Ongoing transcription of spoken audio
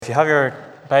If you have your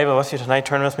Bible with you tonight,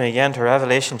 turn with me again to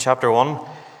Revelation chapter 1.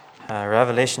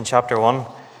 Revelation chapter 1.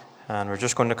 And we're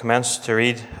just going to commence to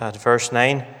read at verse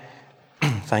 9.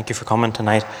 Thank you for coming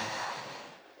tonight.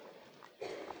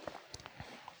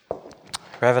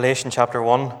 Revelation chapter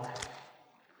 1.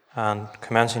 And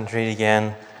commencing to read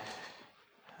again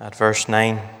at verse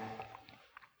 9.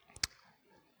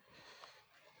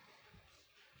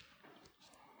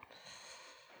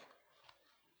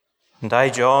 And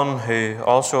I, John, who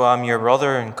also am your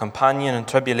brother and companion in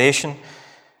tribulation,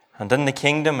 and in the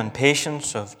kingdom and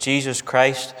patience of Jesus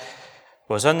Christ,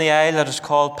 was in the isle that is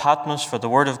called Patmos for the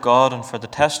word of God and for the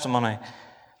testimony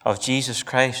of Jesus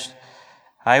Christ.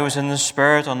 I was in the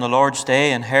Spirit on the Lord's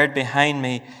day, and heard behind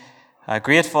me a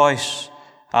great voice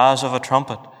as of a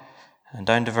trumpet. And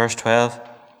down to verse 12.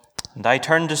 And I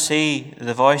turned to see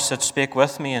the voice that spake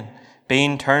with me, and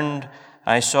being turned,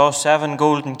 I saw 7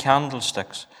 golden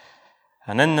candlesticks.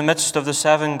 And in the midst of the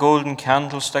 7 golden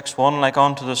candlesticks, one like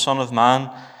unto the Son of Man,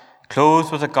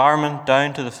 clothed with a garment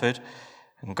down to the foot,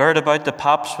 and girt about the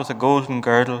paps with a golden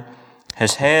girdle.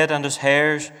 His head and his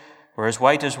hairs were as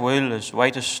white as wool, as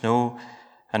white as snow,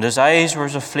 and his eyes were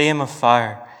as a flame of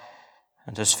fire,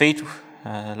 and his feet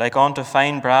like unto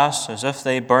fine brass, as if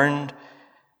they burned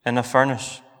in a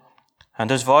furnace.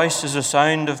 And his voice is the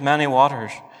sound of many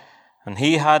waters. And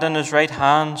he had in his right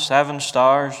hand 7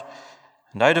 stars,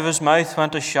 and out of his mouth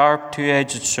went a sharp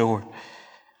 2-edged sword.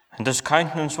 And his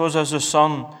countenance was as the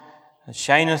sun that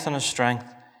shineth in his strength.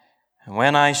 And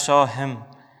when I saw him,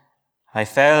 I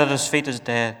fell at his feet as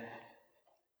dead.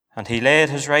 And he laid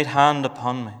his right hand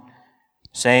upon me,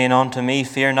 saying unto me,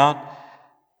 Fear not,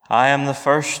 I am the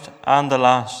first and the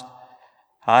last.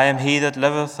 I am he that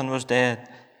liveth and was dead.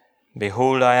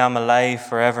 Behold, I am alive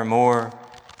forevermore.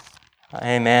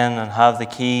 Amen. And have the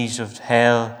keys of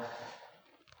hell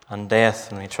and death.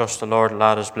 And we trust the Lord will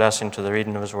add his blessing to the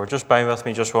reading of his word. Just bow with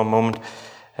me just one moment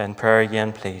in prayer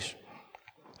again, please.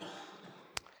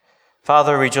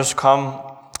 Father, we just come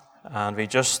and we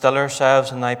just still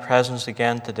ourselves in thy presence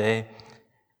again today.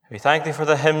 We thank thee for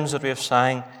the hymns that we have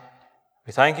sang.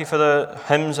 We thank you for the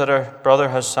hymns that our brother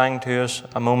has sang to us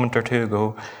a moment or two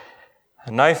ago.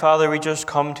 And now, Father, we just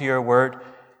come to your word,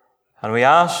 and we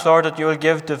ask, Lord, that you will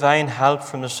give divine help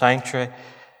from the sanctuary,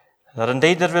 that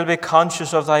indeed that we'll be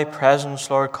conscious of thy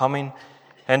presence, Lord, coming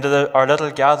into our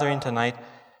little gathering tonight.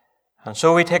 And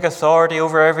so we take authority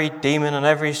over every demon and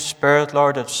every spirit,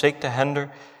 Lord, that seek to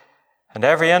hinder, and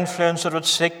every influence that would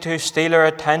seek to steal our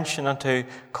attention and to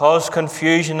cause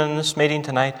confusion in this meeting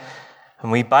tonight. And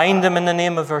we bind them in the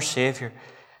name of our Saviour.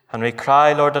 And we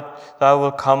cry, Lord, that thou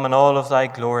wilt come in all of thy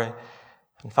glory.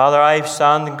 And Father, I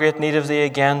stand in great need of thee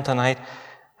again tonight.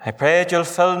 I pray that you'll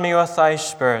fill me with thy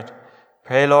Spirit.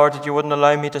 Pray, Lord, that you wouldn't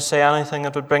allow me to say anything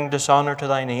that would bring dishonour to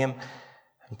thy name.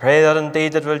 And pray that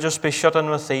indeed that we'll just be shut in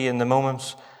with thee in the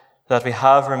moments that we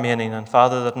have remaining. And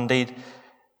Father, that indeed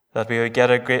that we would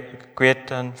get a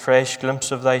great and fresh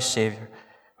glimpse of thy Saviour.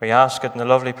 We ask it in the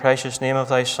lovely precious name of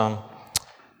thy Son.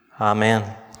 Amen.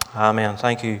 Amen.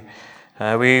 Thank you.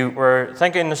 We were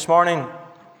thinking this morning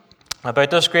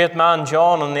about this great man,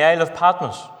 John, on the Isle of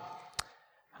Patmos.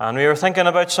 And we were thinking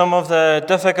about some of the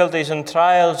difficulties and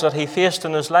trials that he faced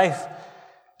in his life,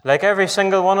 like every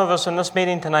single one of us in this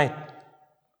meeting tonight.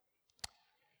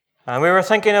 And we were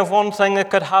thinking of one thing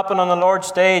that could happen on the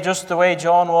Lord's day, just the way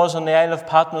John was on the Isle of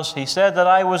Patmos. He said that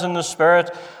I was in the Spirit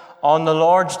on the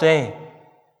Lord's day,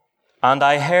 and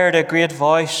I heard a great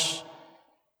voice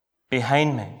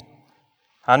behind me.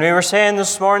 And we were saying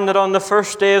this morning that on the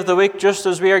first day of the week, just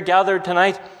as we are gathered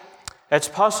tonight, it's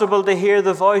possible to hear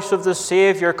the voice of the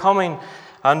Saviour coming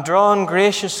and drawing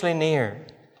graciously near.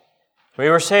 We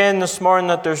were saying this morning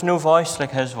that there's no voice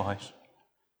like his voice.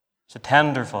 It's a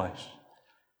tender voice.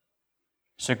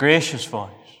 It's a gracious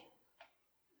voice.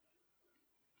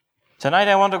 Tonight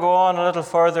I want to go on a little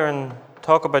further and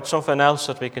talk about something else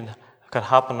that could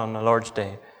happen on the Lord's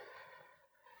day.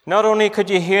 Not only could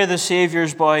you hear the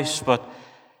Saviour's voice, but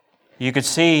you could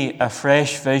see a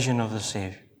fresh vision of the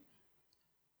Saviour.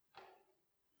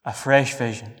 A fresh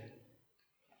vision.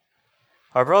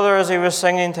 Our brother, as he was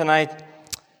singing tonight,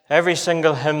 every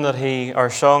single hymn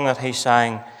or song that he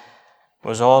sang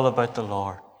was all about the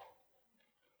Lord.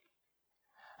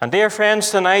 And dear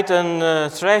friends, tonight on the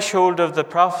threshold of the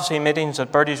prophecy meetings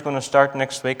that Bertie's going to start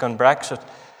next week on Brexit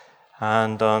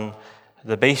and on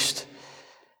the beast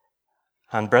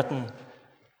and Britain,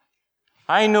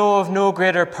 I know of no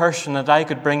greater person that I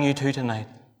could bring you to tonight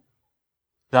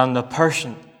than the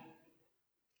person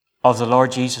of the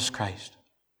Lord Jesus Christ.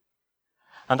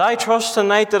 And I trust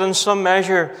tonight that in some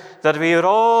measure that we would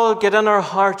all get in our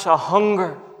hearts a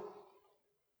hunger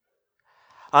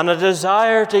and a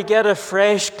desire to get a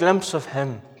fresh glimpse of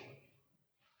Him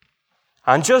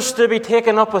and just to be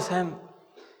taken up with Him.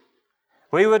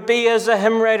 We would be, as the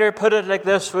hymn writer put it like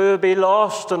this, we would be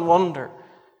lost in wonder,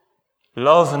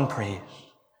 love and praise.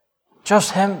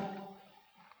 Just Him.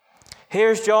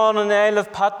 Here's John on the Isle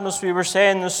of Patmos, we were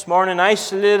saying this morning,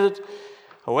 isolated,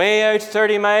 away out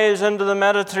 30 miles into the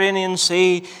Mediterranean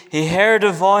Sea. He heard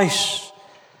a voice,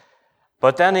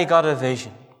 but then he got a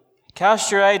vision. Cast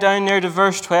your eye down there to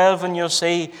verse 12 and you'll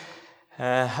see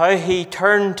how he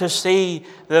turned to see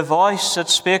the voice that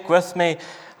spake with me.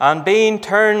 And being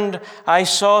turned, I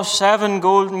saw 7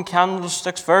 golden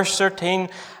candlesticks, verse 13,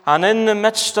 and in the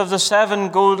midst of the 7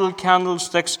 golden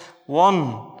candlesticks,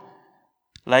 one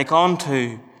like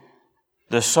unto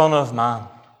the Son of Man.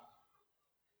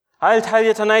 I'll tell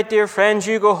you tonight, dear friends,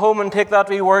 you go home and take that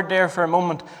wee word there for a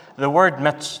moment, the word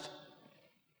midst.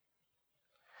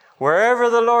 Wherever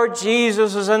the Lord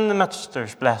Jesus is in the midst,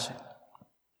 there's blessing.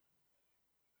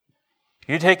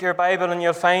 You take your Bible and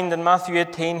you'll find in Matthew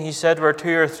 18, He said, where 2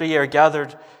 or 3 are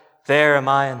gathered, there am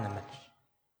I in the midst.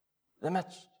 The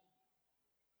midst.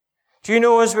 Do you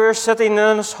know, as we're sitting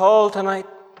in this hall tonight,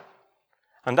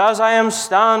 and as I am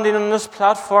standing on this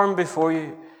platform before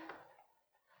you,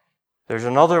 there's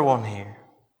another one here.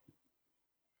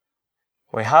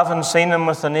 We haven't seen Him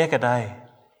with the naked eye.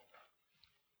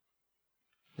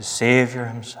 The Savior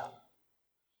Himself.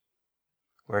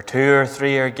 Where 2 or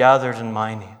 3 are gathered in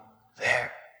my name,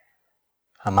 there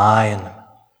am I in them.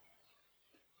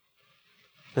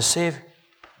 The Savior.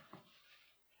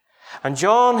 And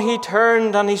John, he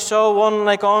turned and he saw one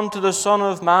like unto the Son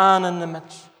of Man in the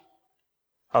midst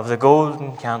of the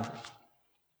golden candles.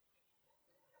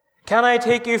 Can I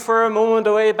take you for a moment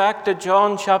away back to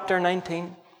John chapter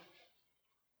 19?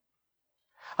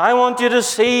 I want you to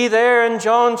see there in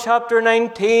John chapter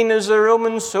 19 as the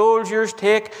Roman soldiers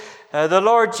take the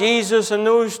Lord Jesus and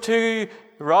those 2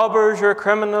 robbers or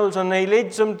criminals, and they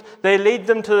lead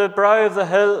them to the brow of the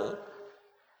hill.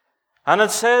 And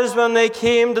it says when they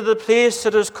came to the place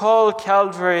that is called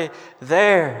Calvary,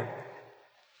 there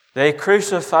they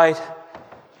crucified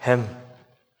Him.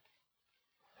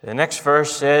 The next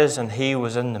verse says, and He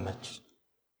was in the midst.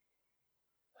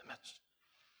 The midst.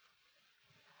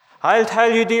 I'll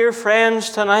tell you, dear friends,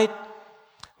 tonight,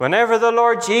 whenever the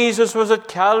Lord Jesus was at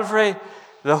Calvary,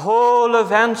 the whole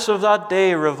events of that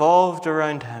day revolved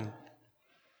around Him.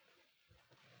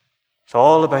 It's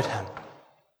all about Him.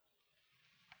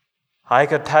 I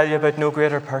could tell you about no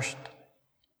greater person.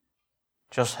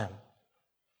 Just Him.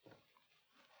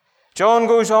 John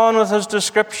goes on with his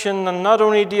description, and not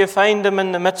only do you find Him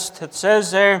in the midst, it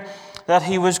says there that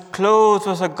He was clothed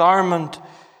with a garment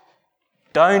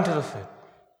down to the foot.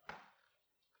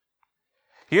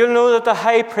 You'll know that the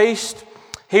high priest,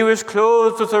 he was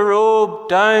clothed with a robe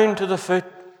down to the foot.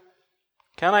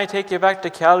 Can I take you back to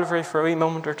Calvary for a wee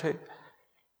moment or two?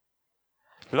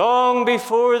 Long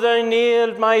before they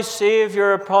nailed my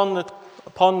Savior upon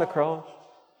the cross,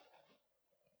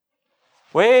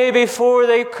 way before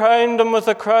they crowned Him with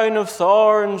a crown of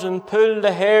thorns and pulled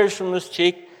the hairs from His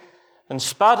cheek and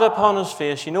spat upon His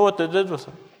face, you know what they did with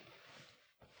Him?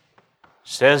 It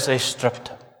says they stripped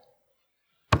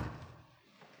Him.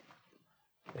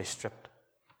 They stripped Him.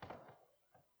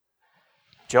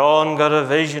 John got a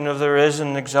vision of the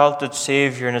risen, exalted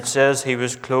Savior, and it says He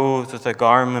was clothed with a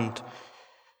garment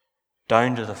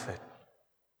down to the foot.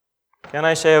 Can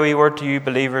I say a wee word to you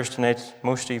believers tonight?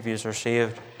 Most of you are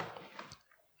saved.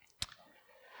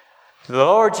 The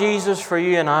Lord Jesus for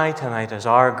you and I tonight is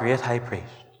our great high priest.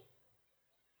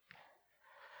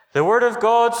 The Word of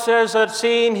God says that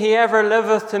seeing He ever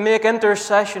liveth to make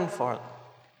intercession for them.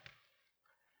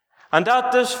 And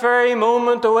at this very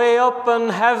moment, away up in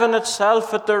heaven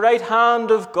itself, at the right hand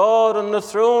of God on the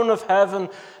throne of heaven,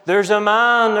 there's a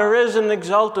man, a risen,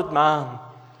 exalted man.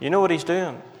 You know what he's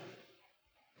doing?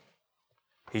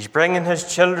 He's bringing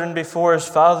his children before his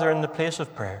Father in the place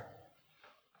of prayer.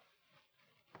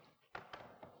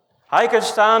 I could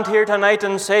stand here tonight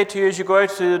and say to you as you go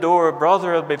out through the door, a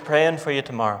brother will be praying for you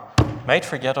tomorrow. Might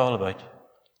forget all about you.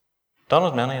 Done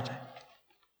it many a time.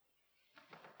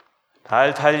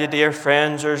 I'll tell you, dear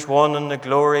friends, there's one in the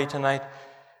glory tonight,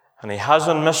 and he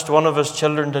hasn't missed one of his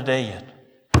children today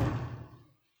yet.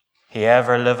 He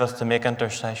ever liveth to make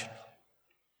intercession.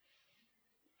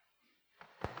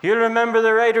 You'll remember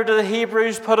the writer to the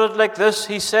Hebrews put it like this.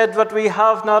 He said, "But we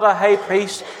have not a high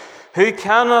priest who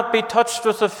cannot be touched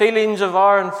with the feelings of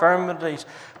our infirmities,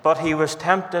 but He was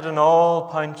tempted in all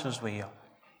points as we are,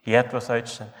 yet without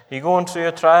sin." Are you going through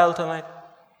a trial tonight?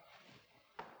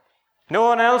 No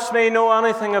one else may know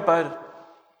anything about it.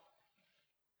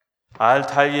 I'll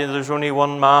tell you, there's only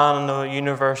one man in the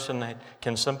universe tonight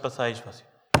can sympathize with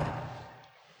you.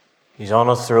 He's on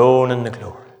a throne in the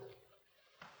glory,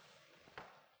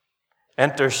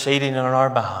 interceding on our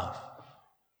behalf,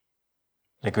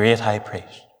 the great high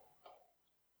priest.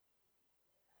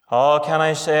 Oh, can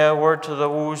I say a word to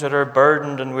those that are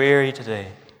burdened and weary today?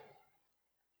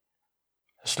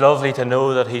 It's lovely to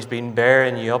know that he's been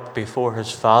bearing you up before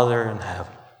his Father in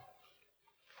heaven,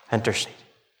 interceding,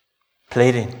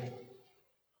 pleading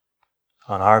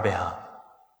on our behalf.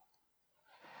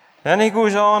 Then he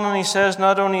goes on and he says,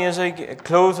 not only is he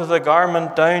clothed with a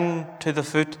garment down to the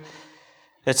foot,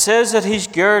 it says that he's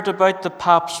girt about the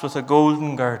paps with a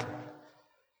golden girdle.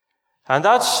 And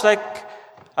that's like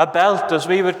a belt, as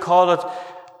we would call it.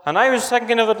 And I was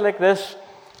thinking of it like this.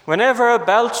 Whenever a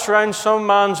belt's around some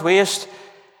man's waist,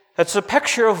 it's a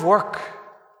picture of work.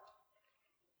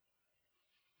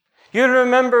 You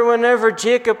remember whenever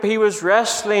Jacob, he was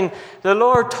wrestling, the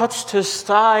Lord touched his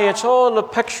thigh. It's all a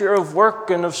picture of work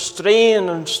and of strain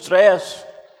and stress.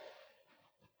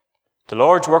 The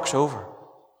Lord's work's over.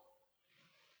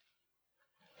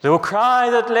 The cry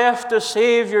that left the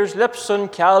Saviour's lips on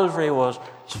Calvary was,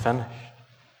 it's finished.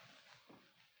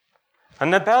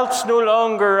 And the belt's no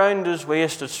longer around his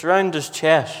waist, it's around his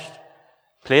chest.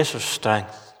 Place of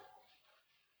strength.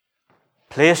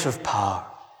 Place of power.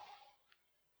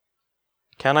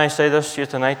 Can I say this to you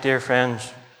tonight, dear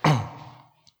friends?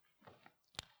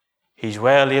 He's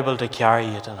well able to carry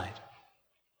you tonight.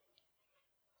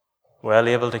 Well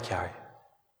able to carry you.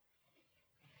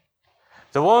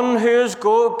 The one who is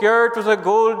girt with a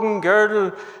golden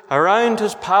girdle around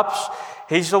his paps,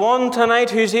 he's the one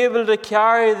tonight who's able to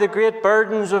carry the great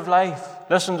burdens of life.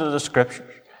 Listen to the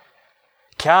scriptures.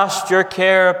 Cast your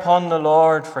care upon the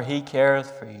Lord, for he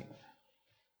careth for you.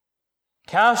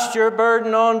 Cast your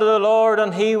burden onto the Lord,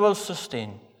 and he will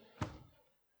sustain.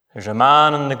 There's a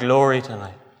man in the glory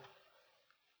tonight.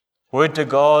 Would to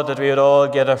God that we would all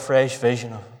get a fresh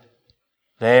vision of him,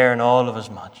 there in all of his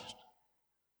majesty.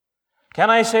 Can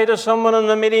I say to someone in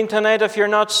the meeting tonight, if you're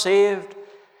not saved,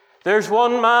 there's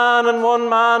one man and one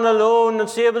man alone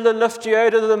that's able to lift you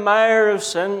out of the mire of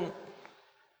sin.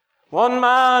 One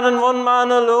man and one man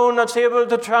alone that's able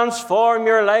to transform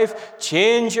your life,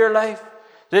 change your life.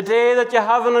 The day that you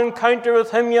have an encounter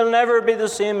with him, you'll never be the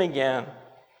same again.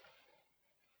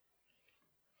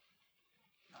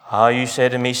 You say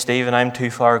to me, Stephen, I'm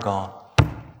too far gone.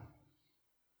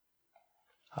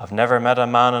 I've never met a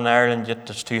man in Ireland yet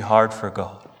that's too hard for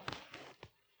God.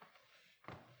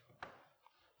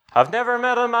 I've never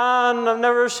met a man, I've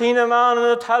never seen a man on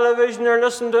the television or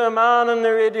listened to a man on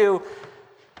the radio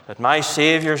that my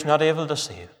Saviour's not able to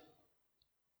save.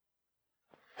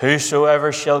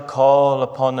 Whosoever shall call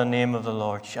upon the name of the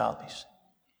Lord shall be saved.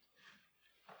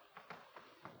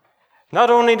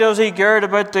 Not only does he gird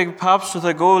about the paps with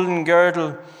a golden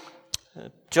girdle,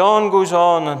 John goes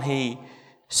on and he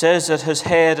says that his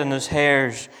head and his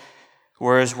hairs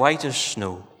were as white as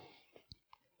snow.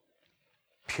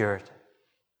 Purity.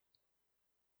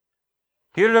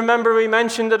 You'll remember we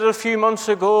mentioned it a few months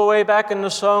ago, way back in the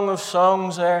Song of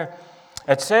Songs there.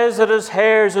 It says that his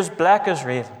hair is as black as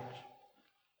ravens.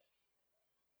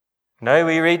 Now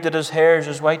we read that his hair is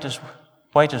as white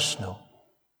as snow.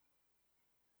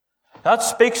 That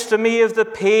speaks to me of the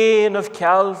pain of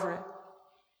Calvary.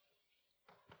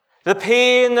 The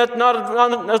pain that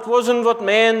wasn't what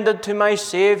man did to my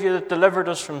Saviour that delivered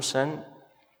us from sin.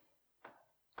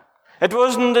 It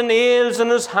wasn't the nails in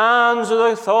his hands or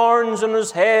the thorns in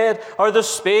his head or the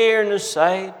spear in his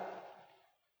side.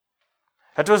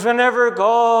 It was whenever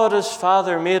God, his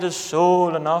Father, made his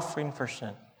soul an offering for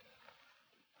sin.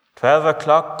 12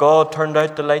 o'clock, God turned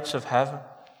out the lights of heaven.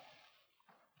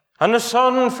 And the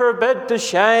sun forbid to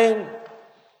shine.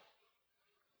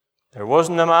 There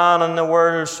wasn't a man in the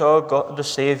world saw God, the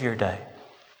Saviour die.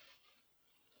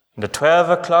 And at 12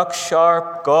 o'clock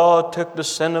sharp, God took the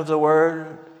sin of the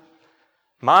world,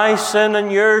 my sin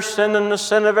and your sin and the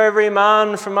sin of every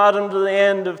man from Adam to the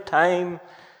end of time,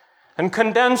 and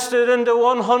condensed it into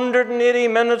 180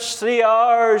 minutes, 3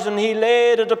 hours, and he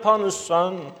laid it upon his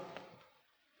Son.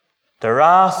 The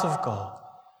wrath of God,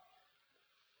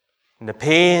 and the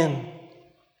pain,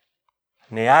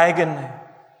 and the agony,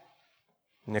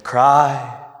 and the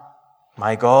cry,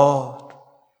 my God,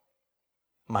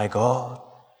 my God.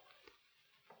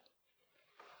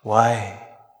 Why?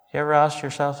 You ever ask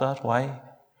yourself that? Why?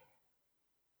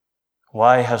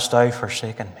 Why hast thou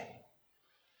forsaken me?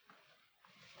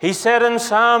 He said in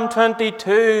Psalm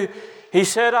 22, he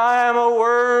said, I am a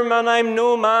worm and I'm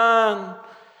no man.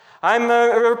 I'm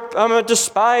a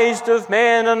despised of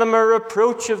men and I'm a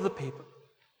reproach of the people.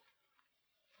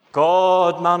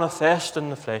 God manifest in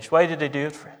the flesh. Why did he do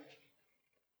it, friends?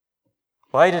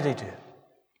 Why did he do it?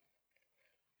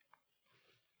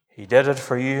 He did it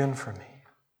for you and for me.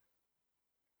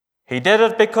 He did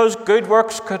it because good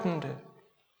works couldn't do it.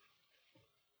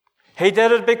 He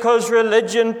did it because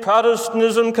religion,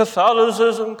 Protestantism,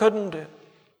 Catholicism couldn't do it.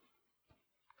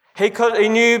 He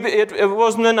knew it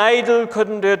wasn't an idol,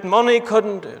 couldn't do it. Money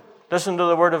couldn't do it. Listen to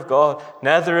the word of God.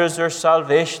 Neither is there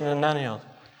salvation in any other.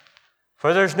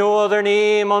 For there's no other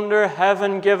name under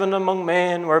heaven given among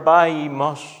men whereby ye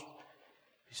must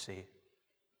be saved.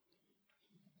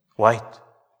 White.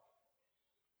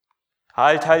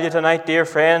 I'll tell you tonight, dear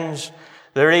friends,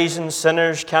 the reason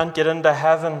sinners can't get into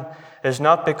heaven is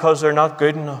not because they're not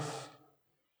good enough.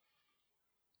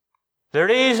 The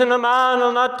reason a man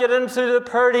will not get into the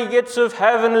pearly gates of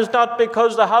heaven is not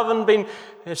because they haven't been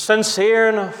sincere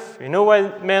enough. You know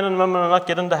why men and women will not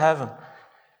get into heaven?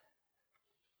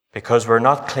 Because we're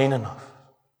not clean enough.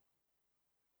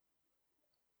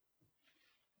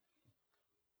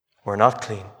 We're not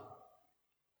clean.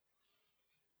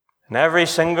 And every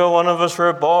single one of us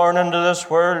were born into this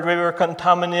world, we were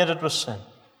contaminated with sin.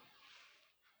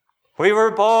 We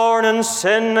were born in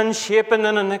sin and shapen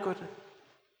in iniquity.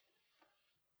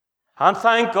 And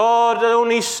thank God, the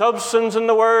only substance in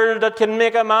the world that can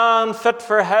make a man fit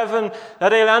for heaven,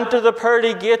 that he'll enter the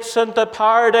pearly gates into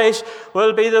paradise,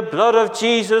 will be the blood of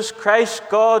Jesus Christ,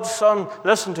 God's Son.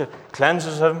 Listen to it.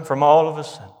 Cleanses him from all of his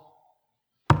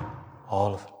sin.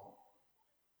 All of it.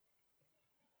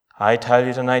 I tell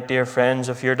you tonight, dear friends,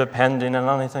 if you're depending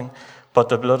on anything but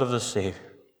the blood of the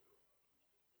Savior,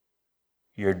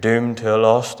 you're doomed to a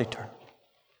lost eternity.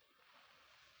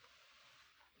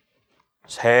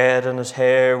 His head and his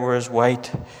hair were as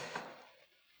white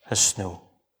as snow.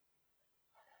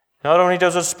 Not only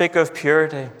does it speak of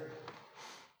purity,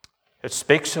 it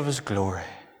speaks of his glory.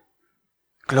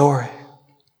 Glory.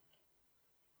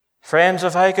 Friends,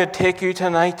 if I could take you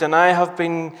tonight, and I have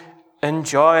been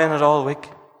enjoying it all week,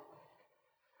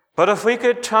 but if we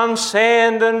could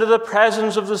transcend into the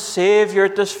presence of the Savior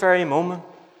at this very moment,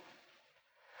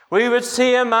 we would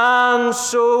see a man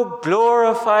so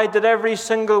glorified that every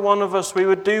single one of us, we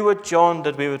would do what John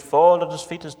did. We would fall at his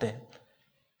feet as dead.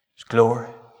 His glory.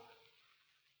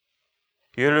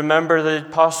 You remember the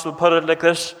apostle put it like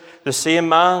this. The same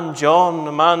man, John,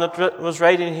 the man that was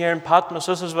writing here in Patmos,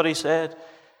 this is what he said.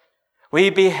 We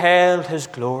beheld his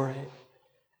glory.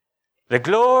 The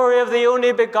glory of the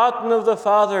only begotten of the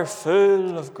Father,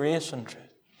 full of grace and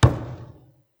truth.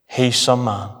 He's some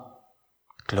man.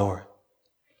 Glory.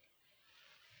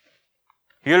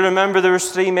 You'll remember there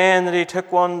was 3 men that he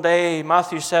took one day,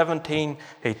 Matthew 17.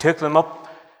 He took them up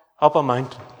a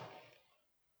mountain.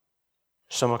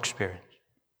 Some experience.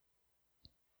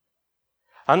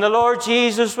 And the Lord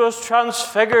Jesus was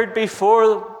transfigured before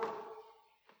them.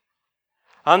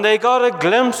 And they got a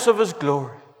glimpse of his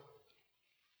glory.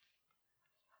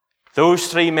 Those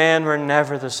 3 men were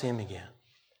never the same again.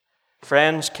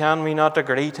 Friends, can we not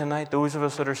agree tonight, those of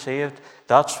us that are saved,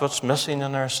 that's what's missing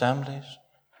in our assemblies?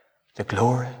 The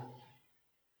glory.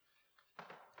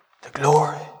 The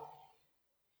glory.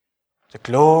 The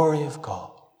glory of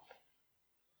God.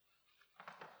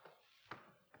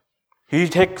 You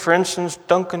take, for instance,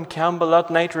 Duncan Campbell, that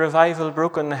night revival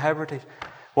broke in the Hebrides.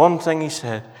 One thing he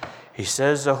said, he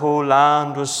says the whole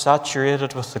land was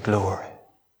saturated with the glory.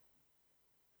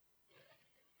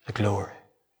 The glory.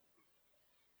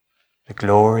 The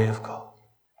glory of God.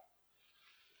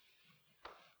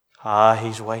 Ah,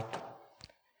 he's white.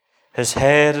 His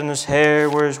head and his hair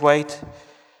were as white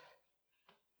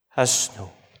as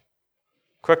snow.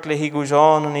 Quickly he goes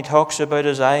on and he talks about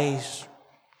his eyes.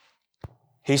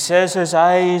 He says his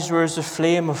eyes were as a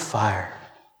flame of fire.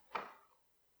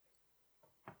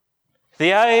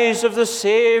 The eyes of the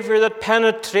Savior that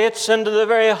penetrates into the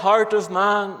very heart of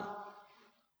man.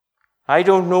 I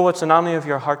don't know what's in any of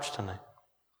your hearts tonight.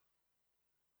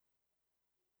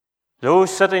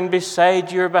 Those sitting beside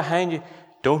you or behind you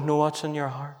don't know what's in your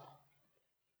heart.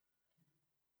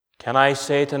 Can I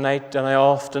say tonight, and I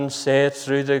often say it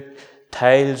through the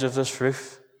tiles of this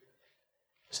roof,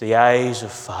 it's the eyes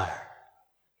of fire.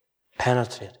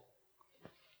 Penetrate.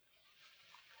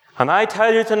 And I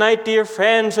tell you tonight, dear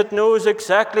friends, it knows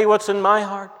exactly what's in my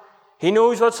heart. He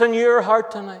knows what's in your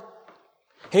heart tonight.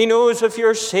 He knows if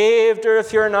you're saved or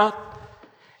if you're not.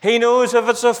 He knows if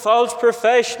it's a false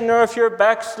profession or if you're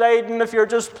backsliding, if you're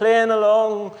just playing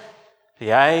along.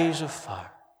 The eyes of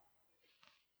fire.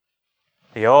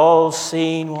 The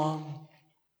all-seeing one.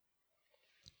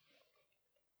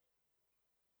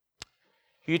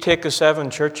 You take the 7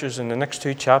 churches in the next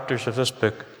 2 chapters of this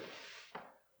book.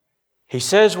 He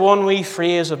says one wee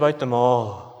phrase about them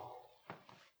all.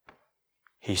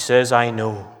 He says, I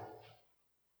know.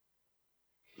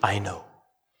 I know.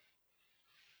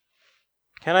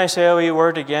 Can I say a wee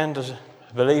word again to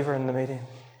a believer in the meeting?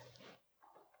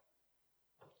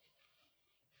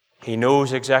 He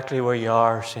knows exactly where you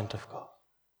are, saint of God.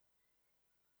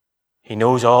 He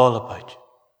knows all about you.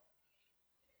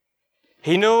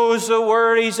 He knows the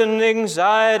worries and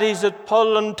anxieties that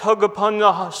pull and tug upon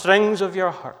the strings of your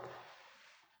heart.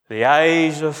 The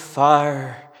eyes of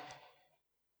fire.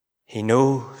 He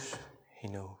knows. He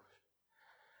knows.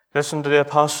 Listen to the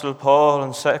Apostle Paul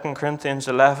in 2 Corinthians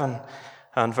 11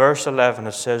 and verse 11.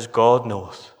 It says, God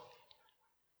knoweth.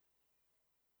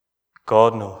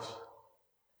 God knoweth.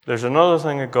 There's another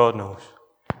thing that God knows.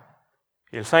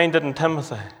 You'll find it in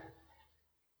Timothy.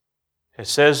 It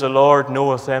says, the Lord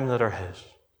knoweth them that are his.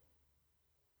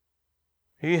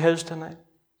 Are you his tonight?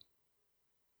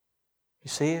 You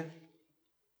see it?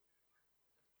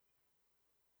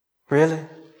 Really?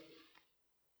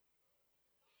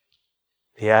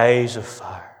 The eyes of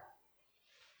fire.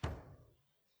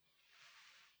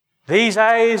 These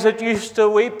eyes that used to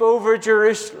weep over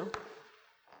Jerusalem.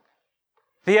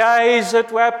 The eyes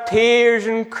that wept tears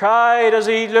and cried as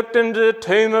he looked into the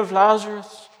tomb of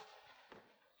Lazarus.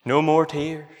 No more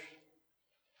tears.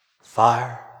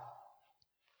 Fire.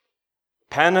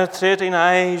 Penetrating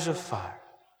eyes of fire.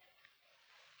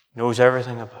 Knows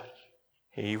everything about it.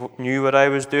 He knew what I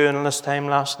was doing this time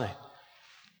last night.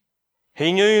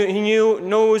 He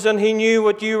knows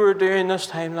what you were doing this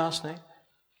time last night.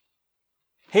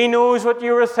 He knows what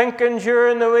you were thinking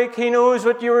during the week. He knows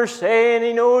what you were saying.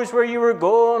 He knows where you were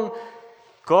going.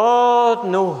 God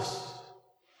knows.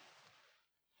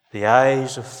 The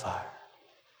eyes of fire.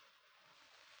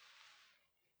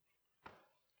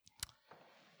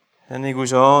 And he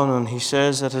goes on and he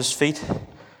says that his feet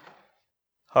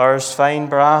are as fine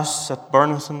brass that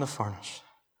burneth in the furnace.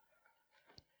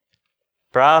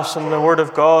 Brass in the Word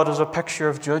of God is a picture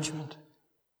of judgment.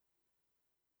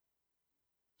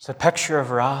 It's a picture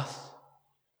of wrath.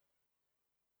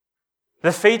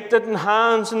 The feet and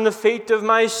hands and the feet of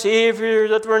my Saviour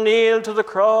that were nailed to the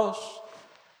cross.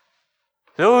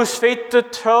 Those feet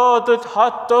that trod the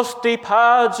hot, dusty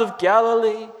paths of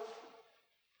Galilee.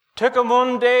 Took him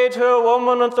one day to a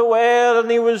woman at the well and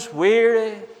he was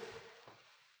weary.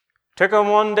 Took him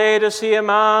one day to see a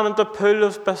man at the pool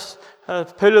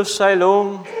of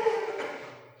Siloam.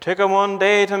 Took him one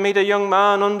day to meet a young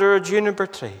man under a juniper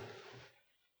tree.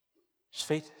 His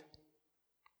feet.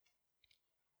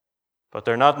 But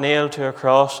they're not nailed to a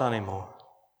cross anymore.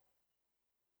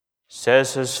 It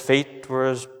says his feet were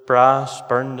as brass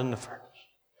burned in the furnace.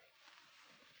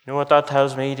 You know what that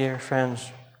tells me, dear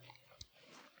friends?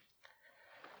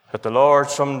 That the Lord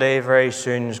someday very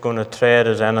soon is going to tread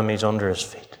his enemies under his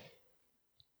feet.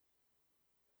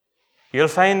 You'll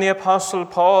find the Apostle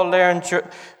Paul there in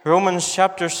Romans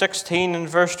chapter 16 and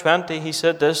verse 20. He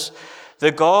said this,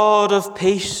 the God of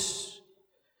peace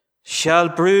shall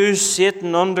bruise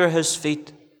Satan under his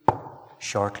feet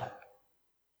shortly.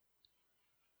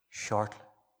 Shortly.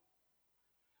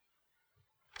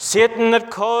 Satan that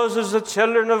causes the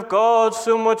children of God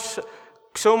so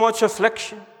much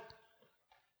affliction.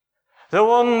 The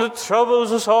one that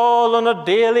troubles us all on a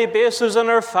daily basis in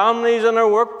our families, in our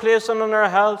workplace, and in our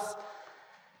health.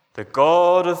 The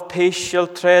God of peace shall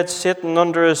tread Satan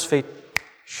under his feet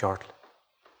shortly.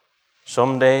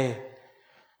 Someday,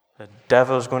 the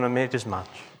devil's going to make his match.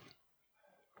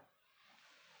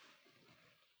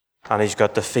 And he's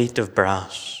got the feet of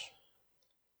brass.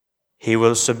 He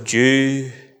will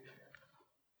subdue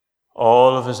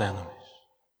all of his enemies.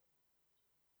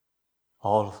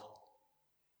 All of them.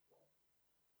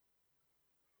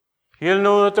 You'll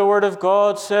know that the Word of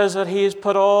God says that he has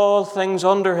put all things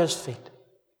under his feet.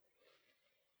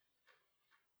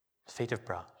 Feet of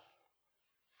brass.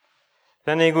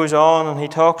 Then he goes on and he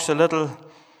talks a little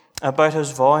about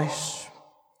his voice.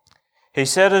 He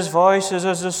said his voice is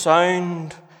as the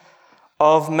sound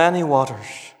of many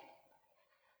waters.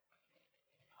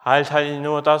 I'll tell you,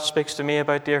 know what that speaks to me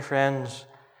about, dear friends?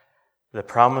 The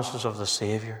promises of the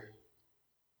Saviour.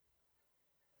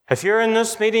 If you're in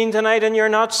this meeting tonight and you're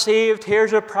not saved,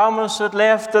 here's a promise that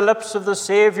left the lips of the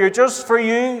Saviour just for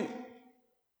you.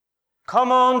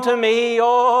 Come unto me,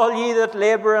 all ye that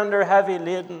labour and are heavy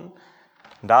laden,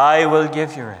 and I will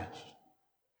give you rest.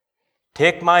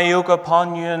 Take my yoke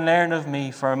upon you and learn of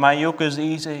me, for my yoke is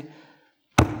easy,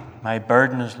 my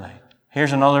burden is light.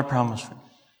 Here's another promise for you.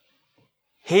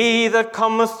 He that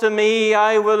cometh to me,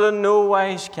 I will in no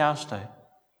wise cast out.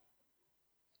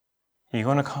 Are you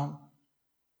going to come?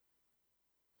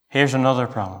 Here's another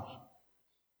promise.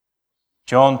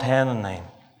 John 10 and 9.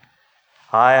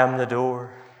 I am the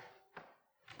door.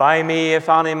 By me, if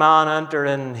any man enter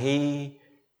in, he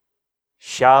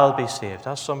shall be saved.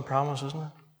 That's some promise, isn't it?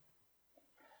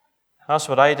 That's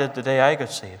what I did the day I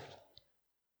got saved.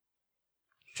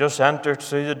 Just entered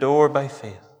through the door by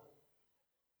faith,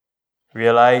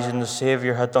 realizing the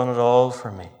Savior had done it all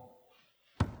for me.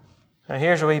 Now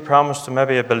here's a wee promise to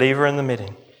maybe a believer in the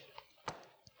meeting.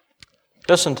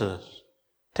 Listen to this.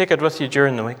 Take it with you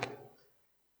during the week.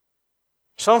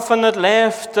 Something that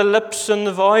left the lips and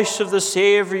the voice of the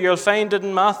Savior. You'll find it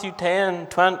in Matthew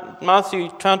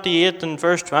 28 and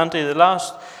verse 20, the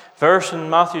last verse in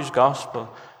Matthew's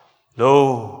Gospel.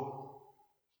 Lo,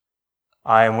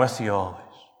 I am with you always.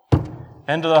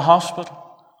 Into the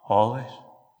hospital, always.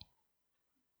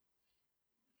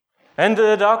 Into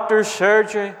the doctor's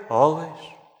surgery, always.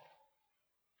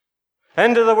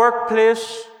 Into the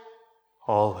workplace,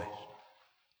 always.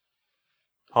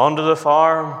 Onto the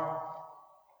farm,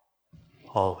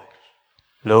 always.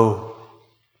 Lo,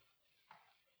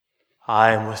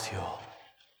 I am with you all,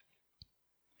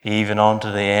 even unto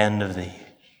the end of the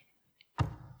age.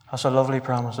 That's a lovely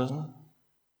promise, isn't it?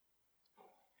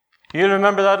 You'll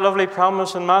remember that lovely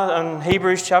promise in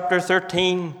Hebrews chapter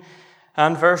 13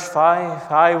 and verse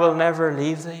 5. I will never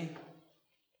leave thee,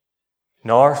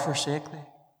 nor forsake thee.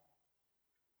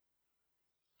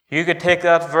 You could take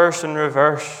that verse in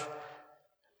reverse,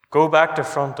 go back to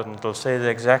front, and it'll say the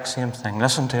exact same thing.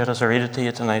 Listen to it as I read it to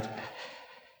you tonight.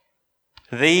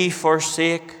 Thee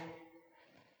forsake,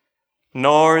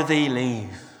 nor thee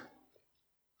leave,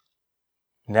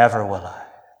 never will I.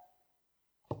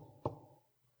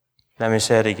 Let me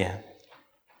say it again.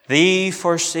 Thee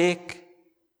forsake,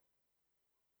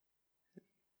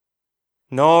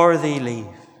 nor thee leave,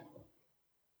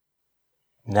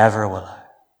 never will I.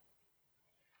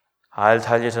 I'll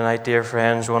tell you tonight, dear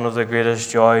friends, one of the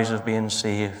greatest joys of being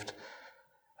saved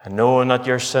and knowing that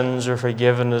your sins are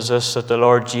forgiven is this, that the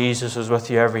Lord Jesus is with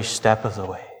you every step of the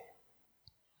way.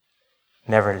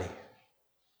 Never leave.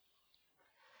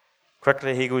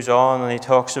 Quickly he goes on and he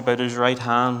talks about his right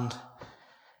hand.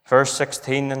 Verse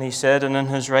 16, and he said, and in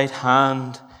his right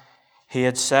hand he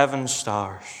had 7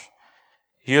 stars.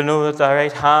 You know that the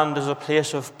right hand is a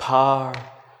place of power,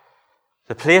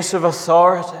 the place of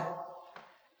authority.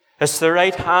 It's the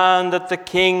right hand that the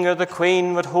king or the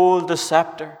queen would hold the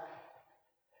scepter.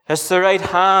 It's the right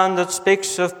hand that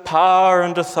speaks of power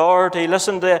and authority.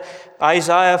 Listen to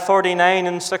Isaiah 49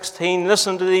 and 16.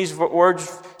 Listen to these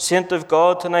words, saint of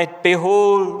God, tonight.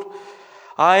 Behold,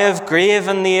 I have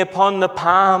graven thee upon the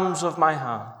palms of my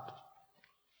hand.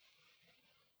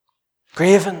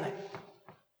 Graven thee.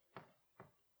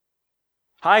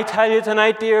 I tell you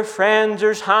tonight, dear friends,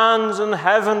 there's hands in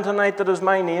heaven tonight that is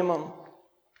my name on.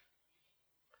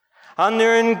 And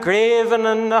they're engraven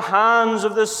in the hands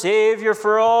of the Savior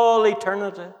for all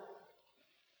eternity.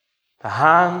 The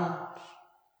hands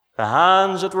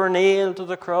that were nailed to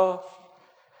the cross.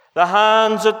 The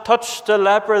hands that touched the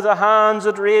leper, the hands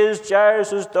that raised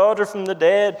Jairus' daughter from the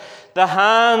dead, the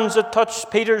hands that touched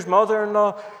Peter's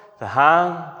mother-in-law, the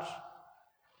hands.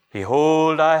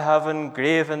 Behold, I have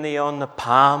engraven thee on the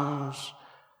palms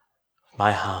of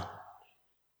my hand.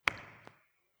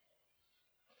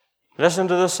 Listen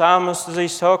to the psalmist as he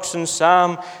talks in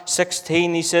Psalm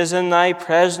 16. He says, in thy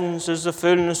presence is the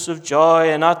fullness of joy,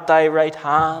 and at thy right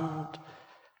hand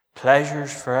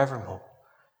pleasures forevermore.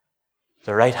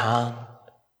 The right hand.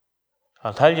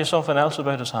 I'll tell you something else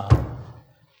about his hand.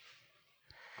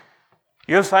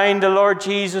 You'll find the Lord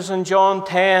Jesus in John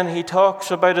 10, he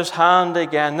talks about his hand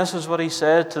again. This is what he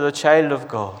said to the child of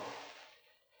God.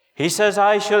 He says,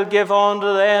 I shall give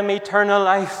unto them eternal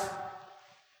life,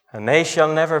 and they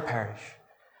shall never perish,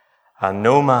 and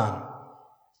no man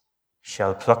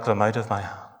shall pluck them out of my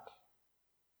hand.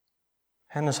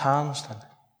 In his hands tonight.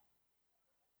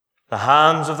 The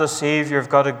hands of the Savior have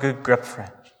got a good grip,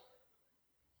 friends.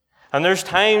 And there's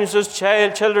times as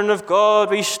children of God,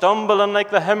 we stumble, and like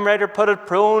the hymn writer put it,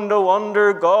 prone to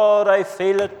wonder, God, I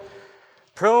feel it.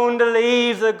 Prone to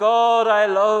leave the God I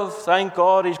love. Thank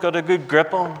God he's got a good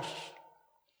grip on us.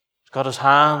 He's got his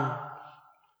hand.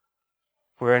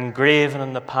 We're engraven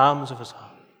in the palms of his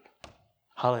hand.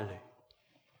 Hallelujah.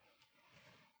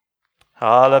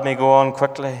 Let me go on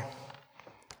quickly.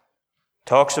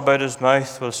 Talks about his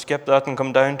mouth. We'll skip that and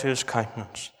come down to his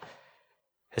countenance.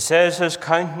 It says his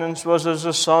countenance was as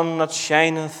the sun that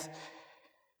shineth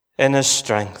in his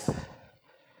strength.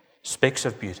 Speaks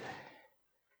of beauty.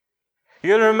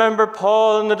 You'll remember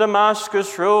Paul on the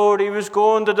Damascus road. He was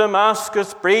going to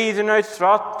Damascus, breathing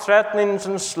out threatenings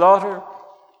and slaughter.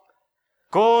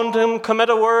 Going to commit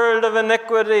a world of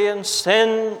iniquity and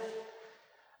sin.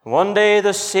 One day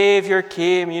the Savior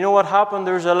came. You know what happened?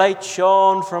 There was a light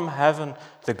shone from heaven.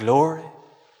 the glory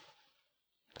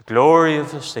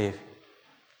of the Savior,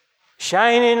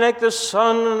 shining like the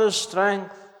sun in his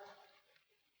strength,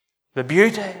 the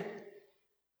beauty,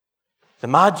 the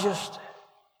majesty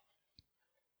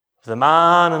of the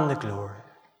man in the glory.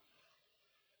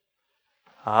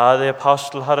 The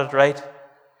apostle had it right,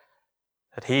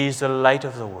 that he's the light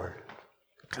of the world,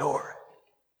 glory.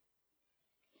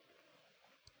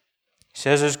 He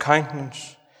says his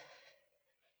countenance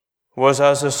was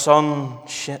as the sun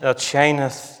that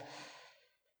shineth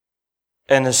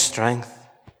in his strength.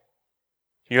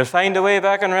 You'll find a way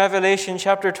back in Revelation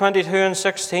chapter 22 and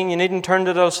 16. You needn't turn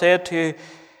to it, I'll say it to you.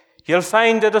 You'll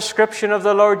find a description of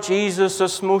the Lord Jesus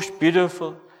that's most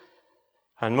beautiful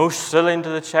and most thrilling to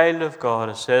the child of God.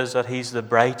 It says that he's the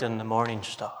bright and the morning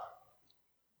star.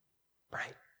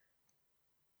 Bright.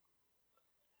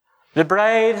 The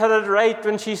bride had it right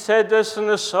when she said this in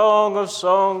the Song of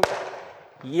Songs.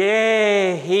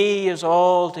 Yea, he is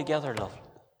altogether lovely.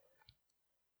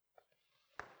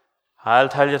 I'll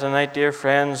tell you tonight, dear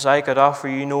friends, I could offer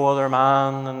you no other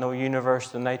man in the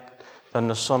universe tonight than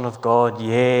the Son of God.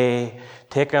 Yea,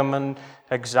 take him and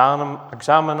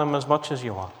examine him as much as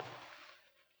you want.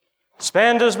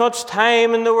 Spend as much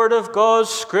time in the Word of God,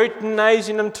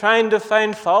 scrutinizing him, trying to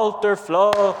find fault or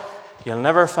flaw. You'll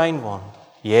never find one.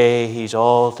 Yea, he's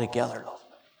altogether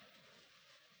lovely.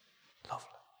 Lovely.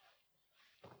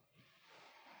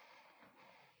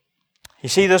 You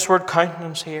see this word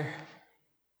countenance here?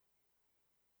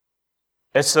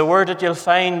 It's the word that you'll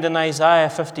find in Isaiah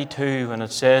 52 when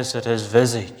it says that his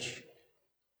visage,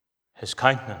 his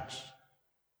countenance,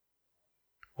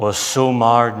 was so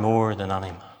marred more than any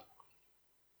man.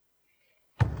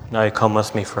 Now come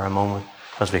with me for a moment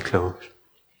as we close.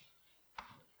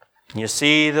 You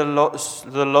see the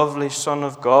lovely Son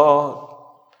of God,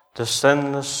 the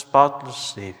sinless, spotless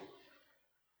Savior,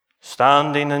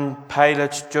 standing in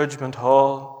Pilate's judgment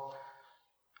hall,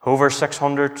 over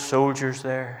 600 soldiers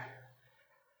there.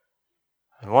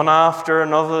 And one after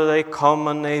another they come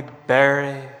and they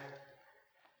bury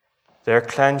their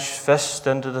clenched fist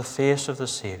into the face of the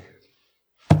Savior.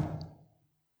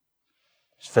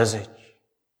 His visage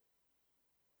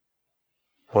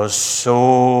was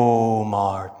so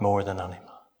marred more than any man.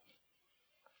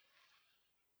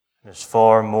 It is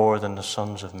far more than the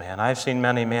sons of men. I've seen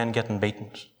many men getting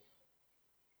beatings.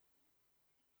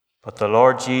 But the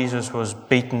Lord Jesus was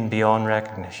beaten beyond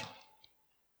recognition.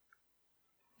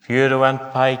 If you had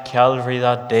went by Calvary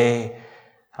that day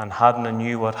and hadn't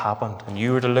knew what happened, and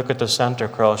you were to look at the center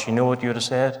cross, you know what you would have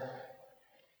said?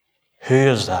 Who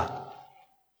is that?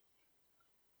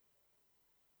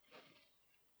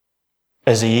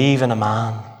 Is he even a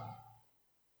man?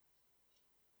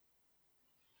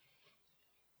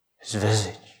 His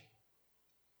visage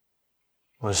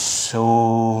was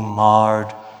so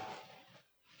marred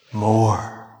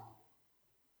more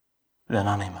than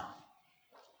any man,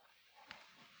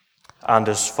 and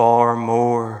is far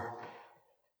more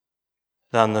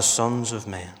than the sons of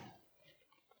men.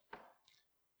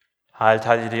 I'll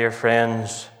tell you, dear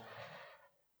friends,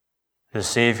 the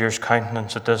Saviour's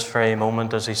countenance at this very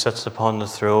moment as he sits upon the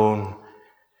throne,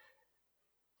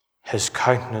 his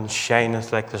countenance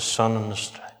shineth like the sun in the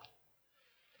strength.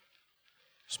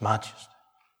 His majesty,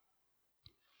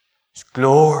 his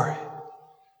glory,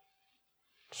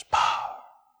 his power.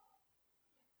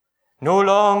 No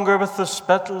longer with the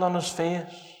spittle on his face,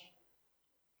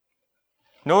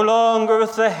 no longer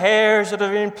with the hairs that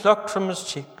have been plucked from his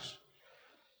cheeks,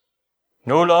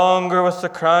 no longer with the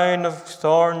crown of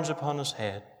thorns upon his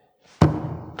head.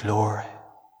 Glory.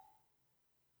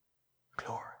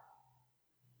 Glory.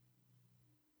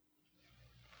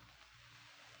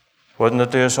 Wouldn't it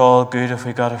do us all good if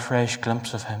we got a fresh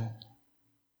glimpse of him?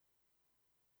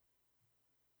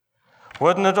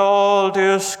 Wouldn't it all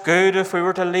do us good if we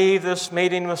were to leave this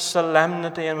meeting with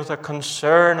solemnity and with a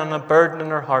concern and a burden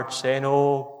in our hearts, saying,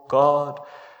 "Oh God,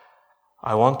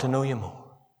 I want to know you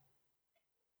more,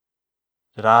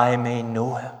 that I may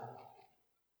know him,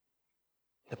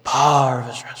 the power of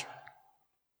his resurrection."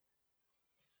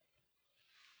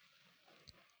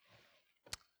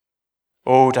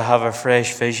 Oh, to have a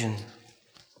fresh vision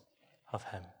of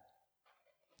him.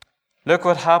 Look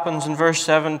what happens in verse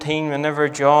 17 whenever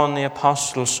John the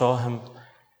Apostle saw him.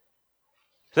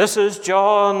 This is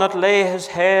John that lay his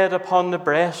head upon the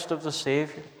breast of the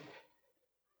Saviour.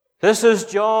 This is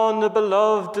John the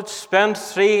beloved that spent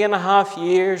 3.5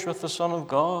 years with the Son of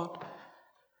God.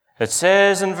 It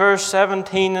says in verse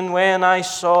 17, "And when I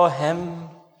saw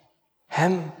him."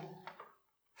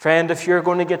 Friend, if you're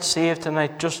going to get saved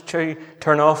tonight, just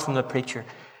turn off from the preacher.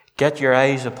 Get your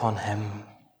eyes upon him.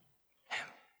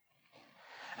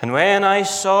 And when I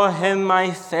saw him,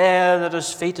 I fell at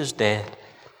his feet as dead.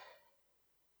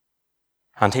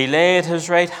 And he laid his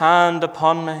right hand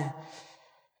upon me,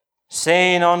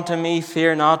 saying unto me,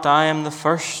 Fear not, I am the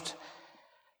first,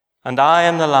 and I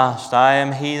am the last. I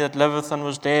am he that liveth and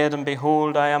was dead, and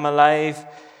behold, I am alive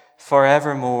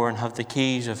forevermore, and have the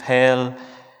keys of hell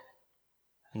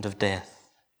and of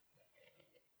death.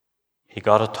 He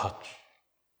got a touch.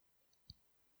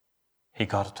 He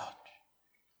got a touch.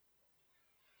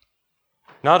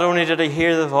 Not only did he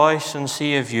hear the voice and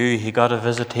see a view, he got a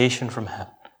visitation from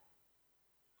heaven.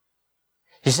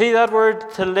 You see that word,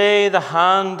 to lay the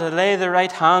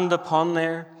right hand upon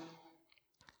there?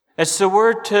 It's the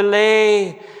word to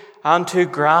lay and to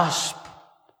grasp.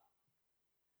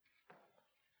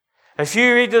 If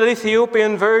you read the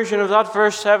Ethiopian version of that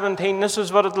verse 17, this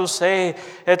is what it'll say.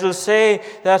 It'll say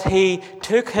that he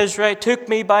took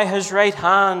me by his right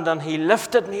hand and he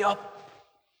lifted me up.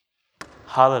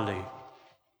 Hallelujah.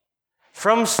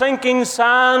 From sinking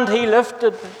sand he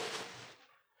lifted me.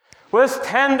 With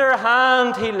tender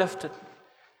hand he lifted me.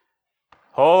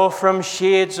 Oh, from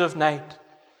shades of night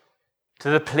to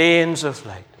the plains of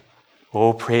light.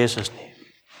 Oh, praise his name.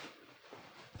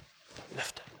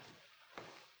 Lifted.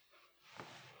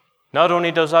 Not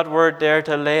only does that word there,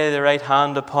 to lay the right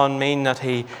hand upon, mean that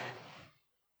he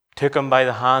took him by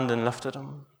the hand and lifted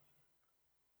him.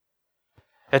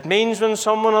 It means when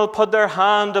someone will put their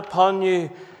hand upon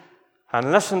you,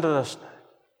 and listen to this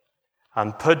now,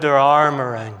 and put their arm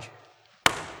around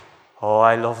you. Oh,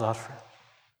 I love that, friend.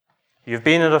 You've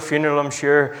been at a funeral, I'm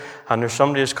sure, and there's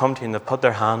somebody who's come to you and they've put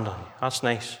their hand on you. That's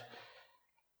nice.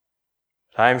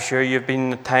 I'm sure you've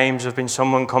been at times, there's been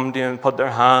someone come to you and put their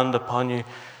hand upon you and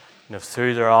they've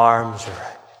threw their arms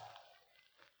around you.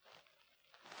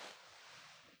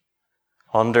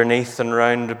 Underneath and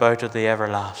round about it, the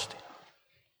everlasting.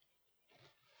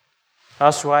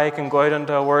 That's why I can go out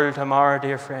into a world tomorrow,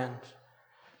 dear friends,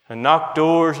 and knock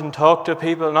doors and talk to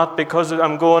people, not because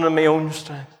I'm going in my own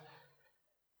strength.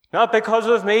 Not because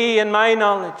of me and my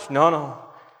knowledge. No.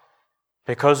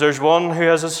 Because there's one who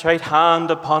has his right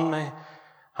hand upon me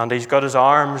and he's got his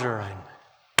arms around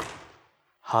me.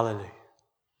 Hallelujah.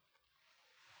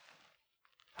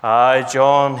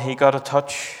 John, he got a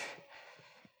touch.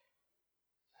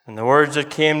 And the words that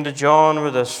came to John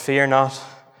were this: Fear not,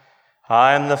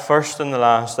 I am the first and the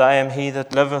last. I am he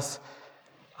that liveth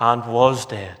and was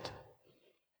dead.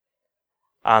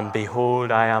 And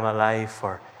behold, I am alive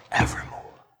for evermore.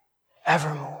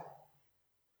 Evermore.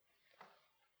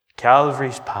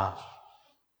 Calvary's past.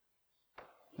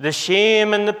 The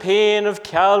shame and the pain of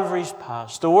Calvary's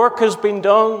past. The work has been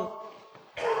done.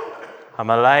 I'm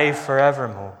alive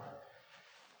forevermore.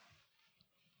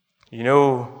 You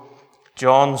know,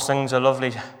 John sings a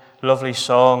lovely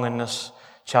song in this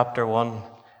chapter 1.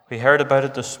 We heard about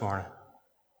it this morning.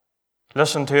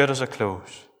 Listen to it as a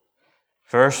close.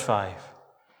 Verse 5.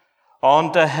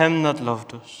 Unto him that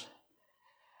loved us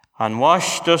and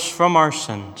washed us from our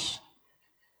sins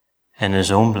in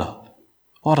his own blood.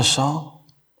 What a song.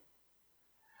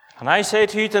 And I say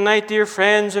to you tonight, dear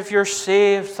friends, if you're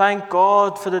saved, thank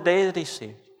God for the day that he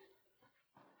saved.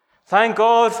 Thank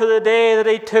God for the day that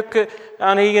he took it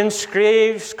and he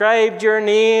inscribed your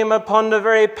name upon the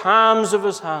very palms of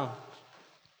his hands.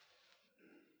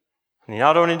 And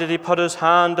not only did he put his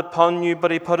hand upon you,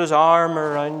 but he put his arm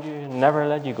around you and never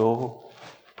let you go.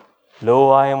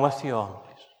 Lo, I am with you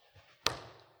always,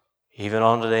 even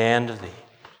unto the end of the age.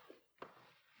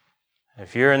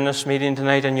 If you're in this meeting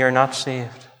tonight and you're not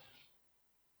saved,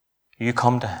 you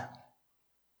come to him.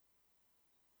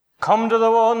 Come to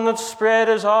the one that spread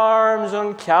his arms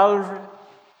on Calvary.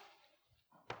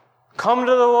 Come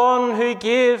to the one who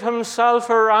gave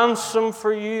himself a ransom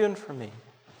for you and for me.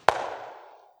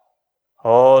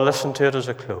 Oh, listen to it as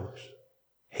a close.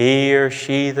 He or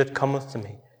she that cometh to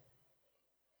me,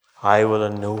 I will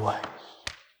in no wise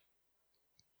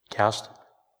cast him.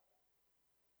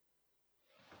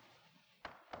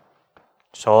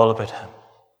 It's all about him.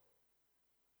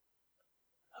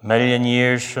 1,000,000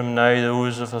 years from now,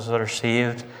 those of us that are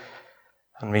saved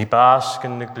and we bask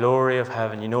in the glory of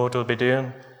heaven, you know what we'll be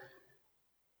doing?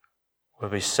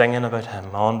 We'll be singing about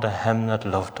him, unto him that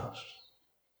loved us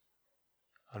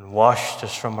and washed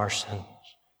us from our sins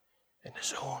in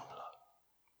his own blood.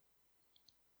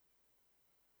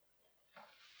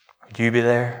 Would you be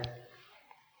there?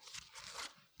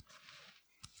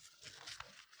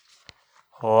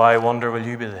 Oh, I wonder, will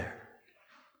you be there?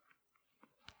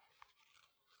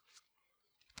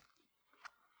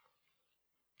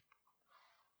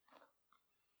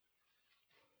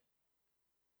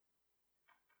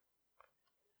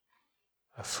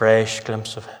 A fresh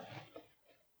glimpse of him.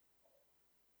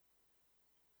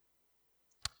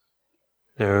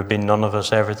 there would be none of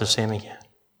us ever the same again.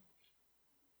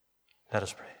 Let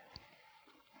us pray.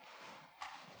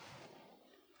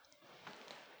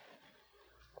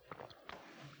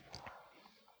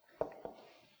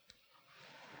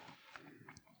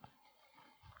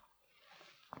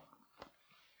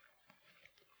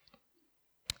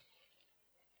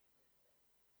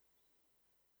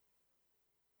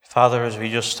 Father, as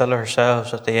we just still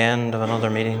ourselves at the end of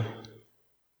another meeting,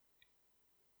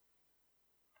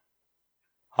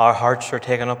 our hearts are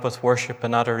taken up with worship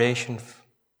and adoration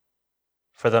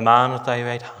for the man at thy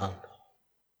right hand.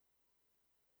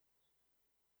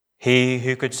 He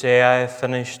who could say, I have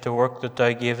finished the work that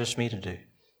thou gavest me to do.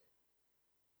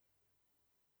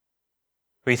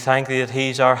 We thank thee that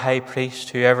he's our high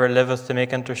priest who ever liveth to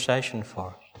make intercession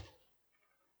for us.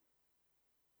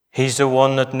 He's the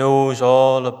one that knows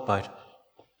all about us.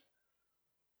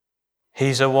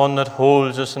 He's the one that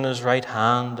holds us in his right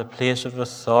hand, the place of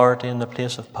authority and the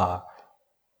place of power.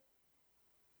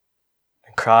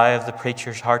 The cry of the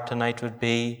preacher's heart tonight would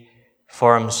be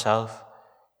for himself,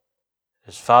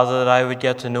 his Father, that I would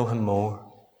get to know him more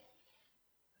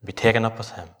and be taken up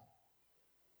with him.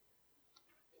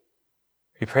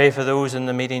 We pray for those in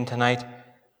the meeting tonight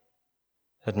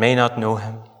that may not know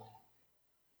him.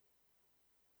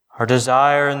 Our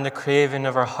desire and the craving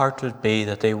of our heart would be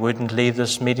that they wouldn't leave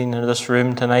this meeting in this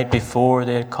room tonight before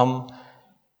they had come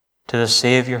to the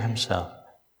Saviour himself,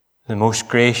 the most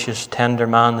gracious, tender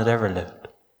man that ever lived.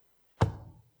 We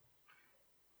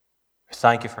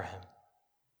thank you for him.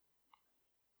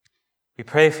 We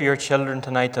pray for your children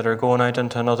tonight that are going out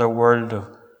into another world of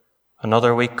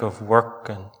another week of work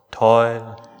and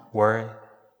toil and worry.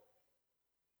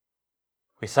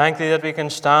 We thank thee that we can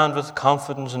stand with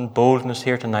confidence and boldness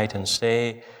here tonight and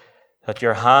say that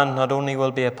your hand not only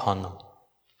will be upon them,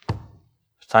 but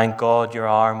thank God your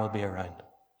arm will be around them.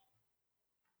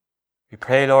 We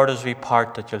pray, Lord, as we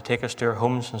part, that you'll take us to our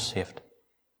homes in safety.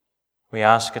 We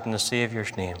ask it in the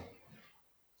Saviour's name.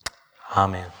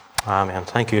 Amen. Amen.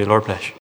 Thank you. Lord bless you.